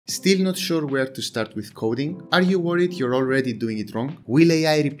Still not sure where to start with coding? Are you worried you're already doing it wrong? Will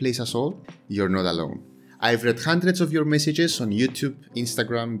AI replace us all? You're not alone. I've read hundreds of your messages on YouTube,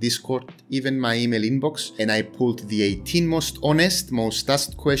 Instagram, Discord, even my email inbox, and I pulled the 18 most honest, most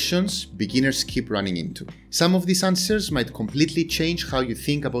asked questions beginners keep running into. Some of these answers might completely change how you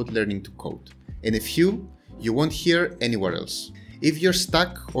think about learning to code, and a few you won't hear anywhere else. If you're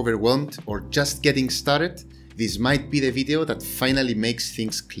stuck, overwhelmed, or just getting started, this might be the video that finally makes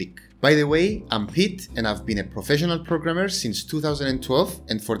things click. By the way, I'm Pete and I've been a professional programmer since 2012,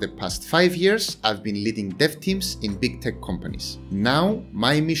 and for the past 5 years I've been leading dev teams in big tech companies. Now,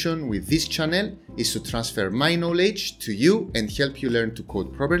 my mission with this channel is to transfer my knowledge to you and help you learn to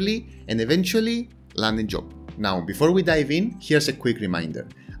code properly and eventually land a job. Now, before we dive in, here's a quick reminder.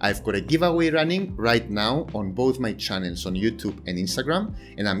 I've got a giveaway running right now on both my channels on YouTube and Instagram,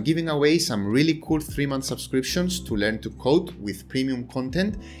 and I'm giving away some really cool 3-month subscriptions to learn to code with premium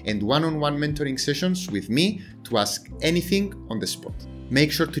content and one-on-one mentoring sessions with me to ask anything on the spot.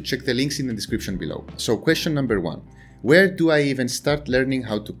 Make sure to check the links in the description below. So question number 1, where do I even start learning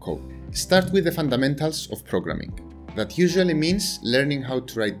how to code? Start with the fundamentals of programming. That usually means learning how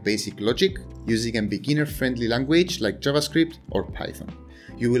to write basic logic using a beginner-friendly language like JavaScript or Python.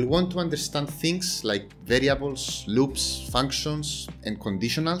 You will want to understand things like variables, loops, functions, and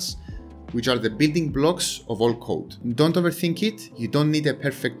conditionals, which are the building blocks of all code. Don't overthink it, you don't need a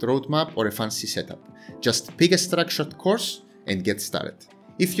perfect roadmap or a fancy setup. Just pick a structured course and get started.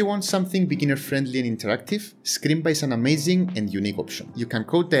 If you want something beginner-friendly and interactive, Screenby is an amazing and unique option. You can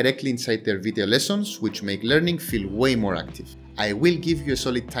code directly inside their video lessons, which make learning feel way more active. I will give you a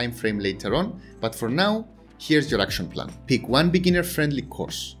solid time frame later on, but for now, here's your action plan. Pick one beginner-friendly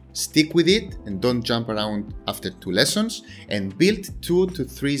course, stick with it and don't jump around after 2 lessons, and build 2 to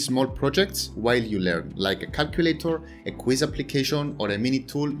 3 small projects while you learn, like a calculator, a quiz application, or a mini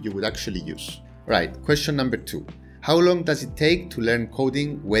tool you would actually use. Right, question number 2. How long does it take to learn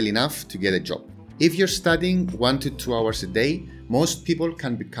coding well enough to get a job? If you're studying 1 to 2 hours a day, most people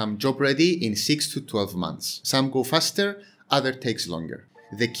can become job ready in 6 to 12 months. Some go faster, others takes longer.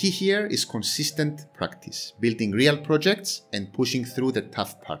 The key here is consistent practice, building real projects and pushing through the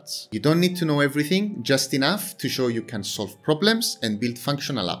tough parts. You don't need to know everything, just enough to show you can solve problems and build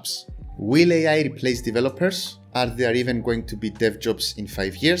functional apps. Will AI replace developers? Are there even going to be dev jobs in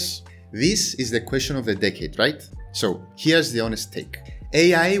 5 years? This is the question of the decade, right? So here's the honest take.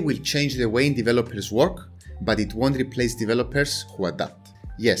 AI will change the way developers work, but it won't replace developers who adapt.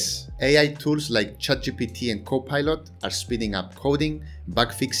 Yes, AI tools like ChatGPT and Copilot are speeding up coding,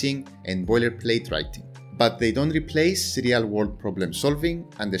 bug fixing, and boilerplate writing. But they don't replace real-world problem solving,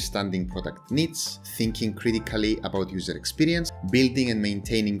 understanding product needs, thinking critically about user experience, building and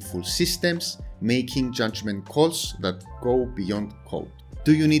maintaining full systems, making judgment calls that go beyond code.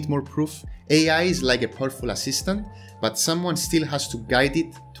 Do you need more proof? AI is like a powerful assistant, but someone still has to guide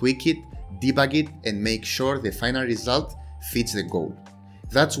it, tweak it, debug it, and make sure the final result fits the goal.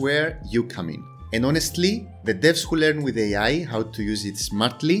 That's where you come in. And honestly, the devs who learn with AI how to use it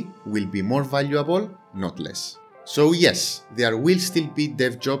smartly will be more valuable, not less. So yes, there will still be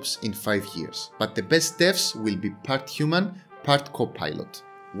dev jobs in 5 years, but the best devs will be part human, part Copilot.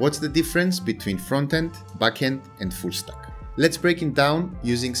 What's the difference between front-end, back-end, and full stack? Let's break it down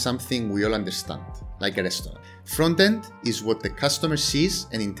using something we all understand, like a restaurant. Front-end is what the customer sees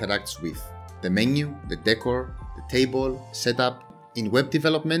and interacts with. The menu, the decor, the table, setup. In web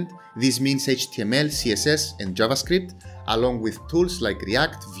development, this means HTML, CSS, and JavaScript, along with tools like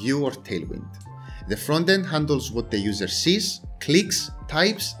React, Vue, or Tailwind. The front-end handles what the user sees, clicks,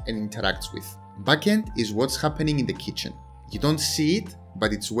 types, and interacts with. Backend is what's happening in the kitchen. You don't see it,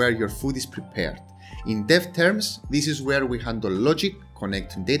 but it's where your food is prepared. In dev terms, this is where we handle logic,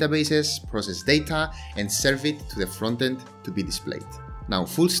 connect to databases, process data, and serve it to the front-end to be displayed. Now,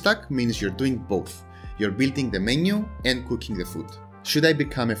 full stack means you're doing both. You're building the menu and cooking the food. Should I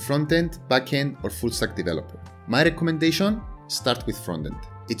become a front-end, back-end, or full-stack developer? My recommendation, start with front-end.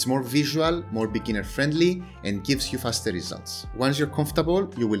 It's more visual, more beginner-friendly, and gives you faster results. Once you're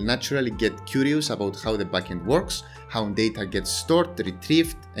comfortable, you will naturally get curious about how the back-end works, how data gets stored,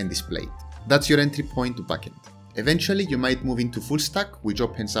 retrieved, and displayed. That's your entry point to back-end. Eventually, you might move into full-stack, which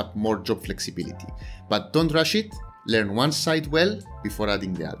opens up more job flexibility. But don't rush it, learn one side well before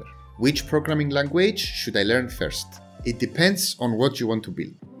adding the other. Which programming language should I learn first? It depends on what you want to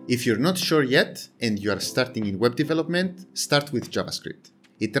build. If you're not sure yet and you are starting in web development, start with JavaScript.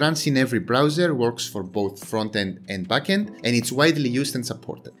 It runs in every browser, works for both front-end and back-end, and it's widely used and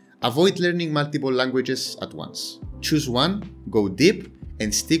supported. Avoid learning multiple languages at once. Choose one, go deep,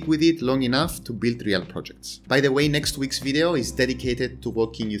 and stick with it long enough to build real projects. By the way, next week's video is dedicated to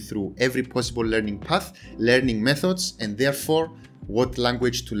walking you through every possible learning path, learning methods, and therefore what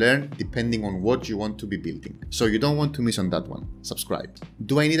language to learn depending on what you want to be building. So you don't want to miss on that one. Subscribe.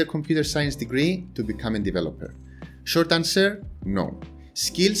 Do I need a computer science degree to become a developer? Short answer, no.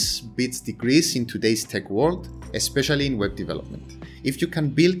 Skills beats degrees in today's tech world, especially in web development. If you can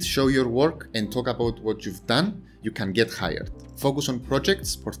build, show your work, and talk about what you've done, you can get hired. Focus on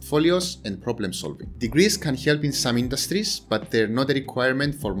projects, portfolios, and problem solving. Degrees can help in some industries, but they're not a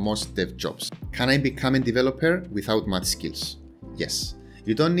requirement for most dev jobs. Can I become a developer without math skills? Yes.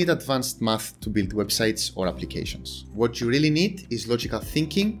 You don't need advanced math to build websites or applications. What you really need is logical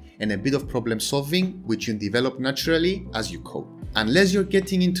thinking and a bit of problem solving, which you develop naturally as you code. Unless you're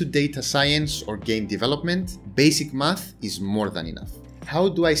getting into data science or game development, basic math is more than enough. How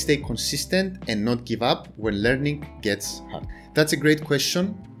do I stay consistent and not give up when learning gets hard? That's a great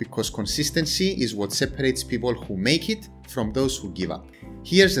question, because consistency is what separates people who make it from those who give up.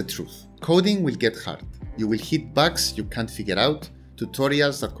 Here's the truth. Coding will get hard. You will hit bugs you can't figure out,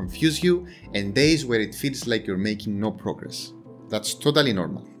 tutorials that confuse you, and days where it feels like you're making no progress. That's totally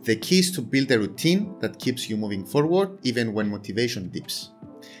normal. The key is to build a routine that keeps you moving forward even when motivation dips.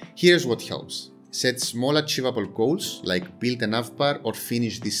 Here's what helps. Set small achievable goals like build a navbar or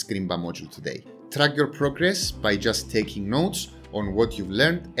finish this Scrimba module today. Track your progress by just taking notes on what you've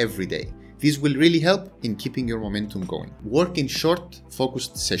learned every day. This will really help in keeping your momentum going. Work in short,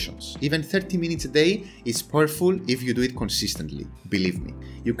 focused sessions. Even 30 minutes a day is powerful if you do it consistently, believe me.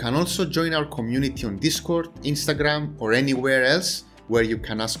 You can also join our community on Discord, Instagram, or anywhere else where you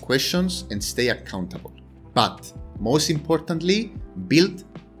can ask questions and stay accountable. But most importantly, build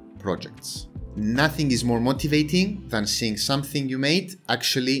projects. Nothing is more motivating than seeing something you made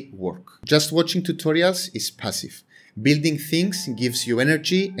actually work. Just watching tutorials is passive. Building things gives you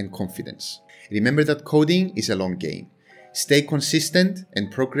energy and confidence. Remember that coding is a long game. Stay consistent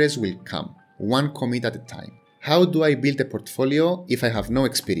and progress will come, one commit at a time. How do I build a portfolio if I have no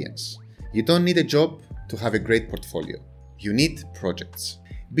experience? You don't need a job to have a great portfolio. You need projects.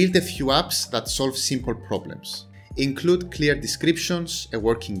 Build a few apps that solve simple problems. Include clear descriptions, a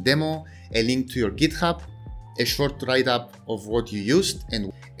working demo, a link to your GitHub, a short write-up of what you used,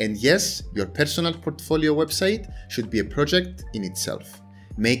 and yes, your personal portfolio website should be a project in itself.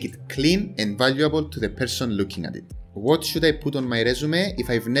 Make it clean and valuable to the person looking at it. What should I put on my resume if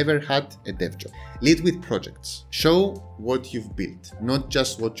I've never had a dev job? Lead with projects. Show what you've built, not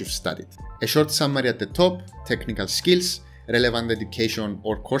just what you've studied. A short summary at the top, technical skills, relevant education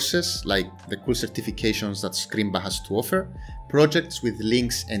or courses like the cool certifications that Scrimba has to offer, projects with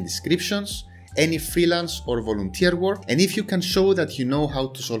links and descriptions, any freelance or volunteer work, and if you can show that you know how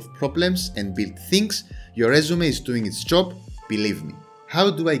to solve problems and build things, your resume is doing its job, believe me. How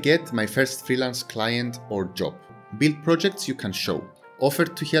do I get my first freelance client or job? Build projects you can show. Offer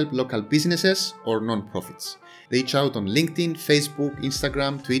to help local businesses or non-profits. Reach out on LinkedIn, Facebook,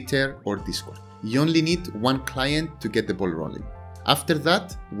 Instagram, Twitter, or Discord. You only need one client to get the ball rolling. After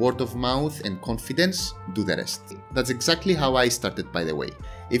that, word of mouth and confidence do the rest. That's exactly how I started, by the way.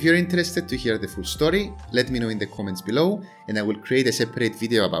 If you're interested to hear the full story, let me know in the comments below and I will create a separate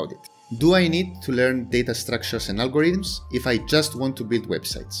video about it. Do I need to learn data structures and algorithms if I just want to build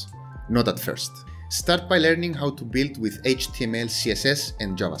websites? Not at first. Start by learning how to build with HTML, CSS,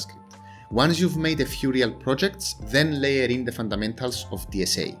 and JavaScript. Once you've made a few real projects, then layer in the fundamentals of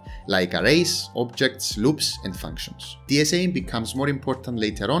DSA, like arrays, objects, loops, and functions. DSA becomes more important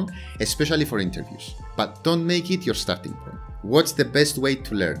later on, especially for interviews. But don't make it your starting point. What's the best way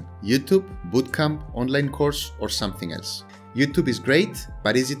to learn? YouTube, bootcamp, online course, or something else? YouTube is great,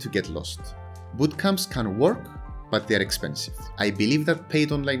 but easy to get lost. Bootcamps can work, but they're expensive. I believe that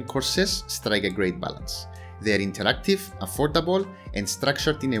paid online courses strike a great balance. They are interactive, affordable, and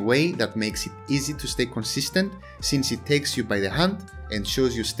structured in a way that makes it easy to stay consistent, since it takes you by the hand and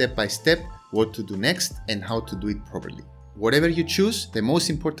shows you step by step what to do next and how to do it properly. Whatever you choose, the most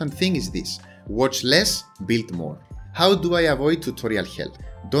important thing is this: watch less, build more. How do I avoid tutorial hell?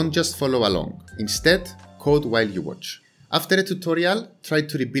 Don't just follow along. Instead, code while you watch. After a tutorial, try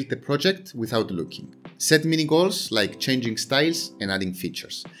to rebuild the project without looking. Set mini goals like changing styles and adding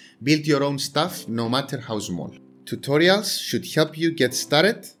features. Build your own stuff no matter how small. Tutorials should help you get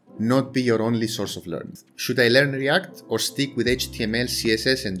started, not be your only source of learning. Should I learn React or stick with HTML,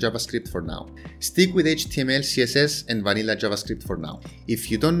 CSS and JavaScript for now? Stick with HTML, CSS and vanilla JavaScript for now. If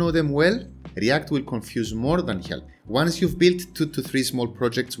you don't know them well, React will confuse more than help. Once you've built 2 to 3 small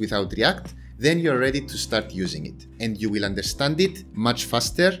projects without React, then you're ready to start using it, and you will understand it much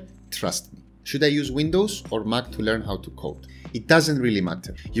faster, trust me. Should I use Windows or Mac to learn how to code? It doesn't really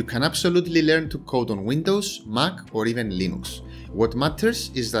matter. You can absolutely learn to code on Windows, Mac, or even Linux. What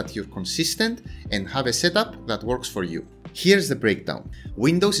matters is that you're consistent and have a setup that works for you. Here's the breakdown.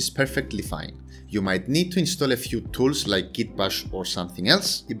 Windows is perfectly fine. You might need to install a few tools like Git Bash or something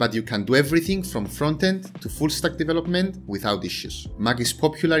else, but you can do everything from front-end to full-stack development without issues. Mac is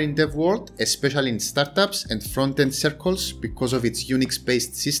popular in dev world, especially in startups and front-end circles because of its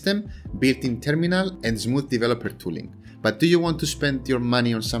Unix-based system, built-in terminal, and smooth developer tooling. But do you want to spend your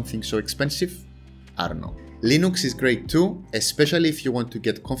money on something so expensive? I don't know. Linux is great too, especially if you want to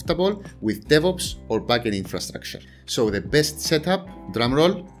get comfortable with DevOps or backend infrastructure. So the best setup,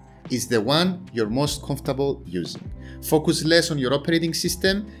 drumroll, is the one you're most comfortable using. Focus less on your operating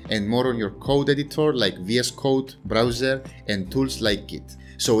system and more on your code editor like VS Code, browser, and tools like Git.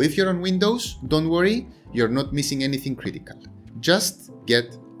 So if you're on Windows, don't worry, you're not missing anything critical. Just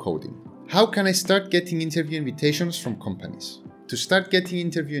get coding. How can I start getting interview invitations from companies? To start getting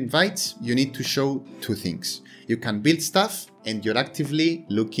interview invites, you need to show two things. You can build stuff and you're actively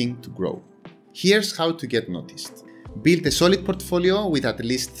looking to grow. Here's how to get noticed. Build a solid portfolio with at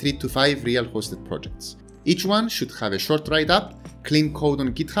least 3 to 5 real hosted projects. Each one should have a short write-up, clean code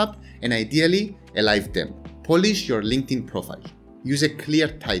on GitHub, and ideally a live demo. Polish your LinkedIn profile. Use a clear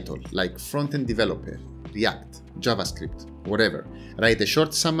title like front-end developer, React, JavaScript, whatever. Write a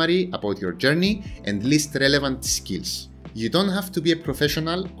short summary about your journey and list relevant skills. You don't have to be a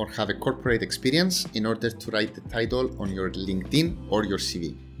professional or have a corporate experience in order to write the title on your LinkedIn or your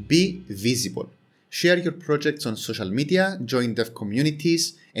CV. Be visible. Share your projects on social media, join dev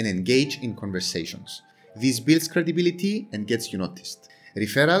communities, and engage in conversations. This builds credibility and gets you noticed.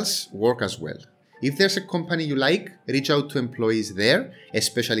 Referrals work as well. If there's a company you like, reach out to employees there,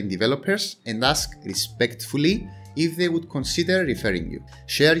 especially developers, and ask respectfully if they would consider referring you.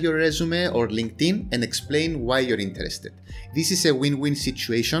 Share your resume or LinkedIn and explain why you're interested. This is a win-win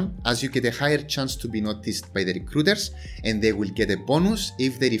situation as you get a higher chance to be noticed by the recruiters and they will get a bonus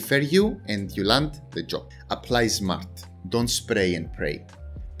if they refer you and you land the job. Apply smart. Don't spray and pray.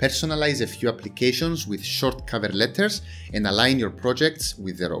 Personalize a few applications with short cover letters and align your projects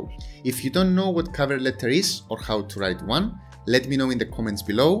with the role. If you don't know what cover letter is or how to write one, let me know in the comments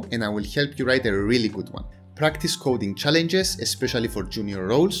below and I will help you write a really good one. Practice coding challenges, especially for junior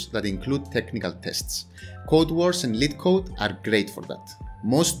roles that include technical tests. Code Wars and LeetCode are great for that.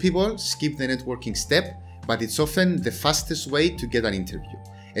 Most people skip the networking step, but it's often the fastest way to get an interview.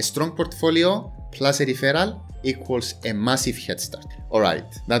 A strong portfolio plus a referral equals a massive head start.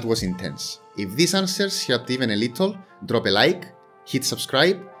 Alright, that was intense. If these answers helped even a little, drop a like, hit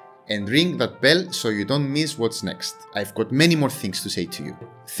subscribe, and ring that bell so you don't miss what's next. I've got many more things to say to you.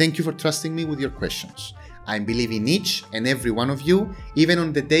 Thank you for trusting me with your questions. I believe in each and every one of you, even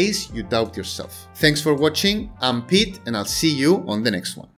on the days you doubt yourself. Thanks for watching. I'm Pete and I'll see you on the next one.